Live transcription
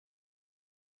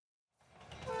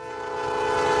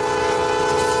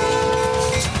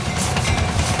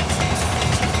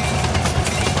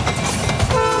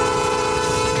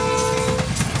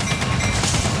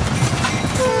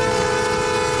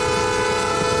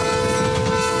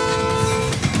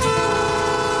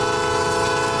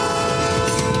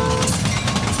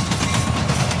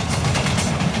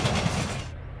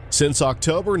Since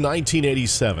October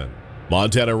 1987,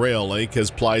 Montana Rail Link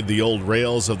has plied the old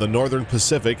rails of the Northern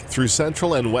Pacific through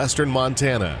central and western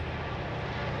Montana.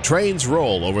 Trains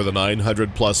roll over the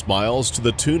 900-plus miles to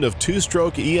the tune of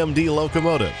two-stroke EMD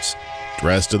locomotives,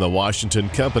 dressed in the Washington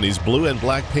Company's blue and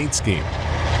black paint scheme.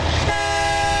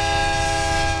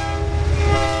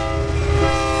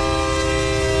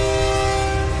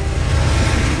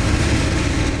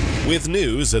 With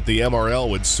news that the MRL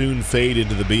would soon fade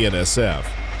into the BNSF,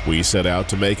 we set out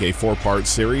to make a four-part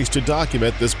series to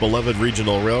document this beloved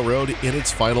regional railroad in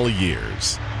its final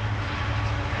years.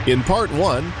 In Part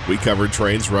 1, we covered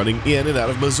trains running in and out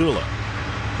of Missoula.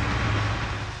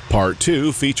 Part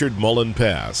 2 featured Mullen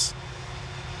Pass.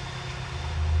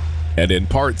 And in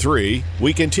Part 3,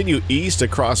 we continue east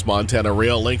across Montana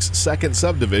Rail Link's second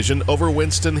subdivision over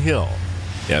Winston Hill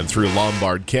and through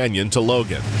Lombard Canyon to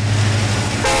Logan.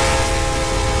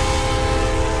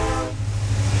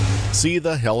 See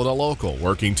the Helena local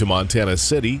working to Montana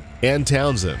City and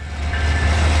Townsend.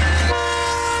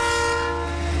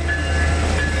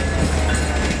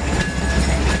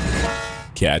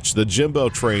 Catch the Jimbo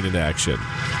Train in action.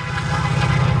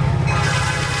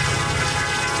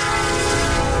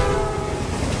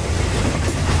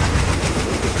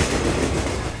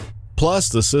 Plus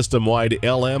the system-wide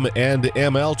LM and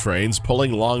ML trains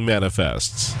pulling long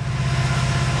manifests.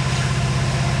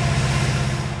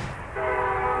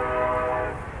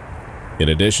 In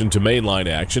addition to mainline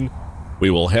action, we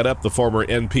will head up the former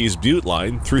NP's Butte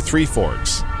line through Three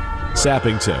Forks,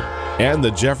 Sappington, and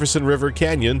the Jefferson River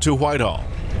Canyon to Whitehall.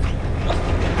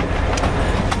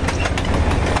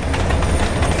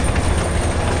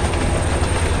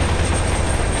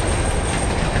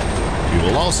 You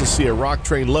will also see a rock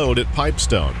train load at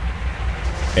Pipestone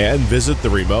and visit the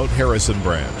remote Harrison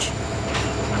branch.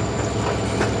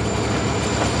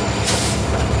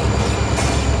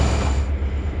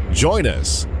 Join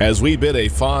us as we bid a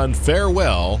fond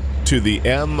farewell to the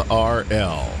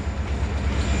MRL.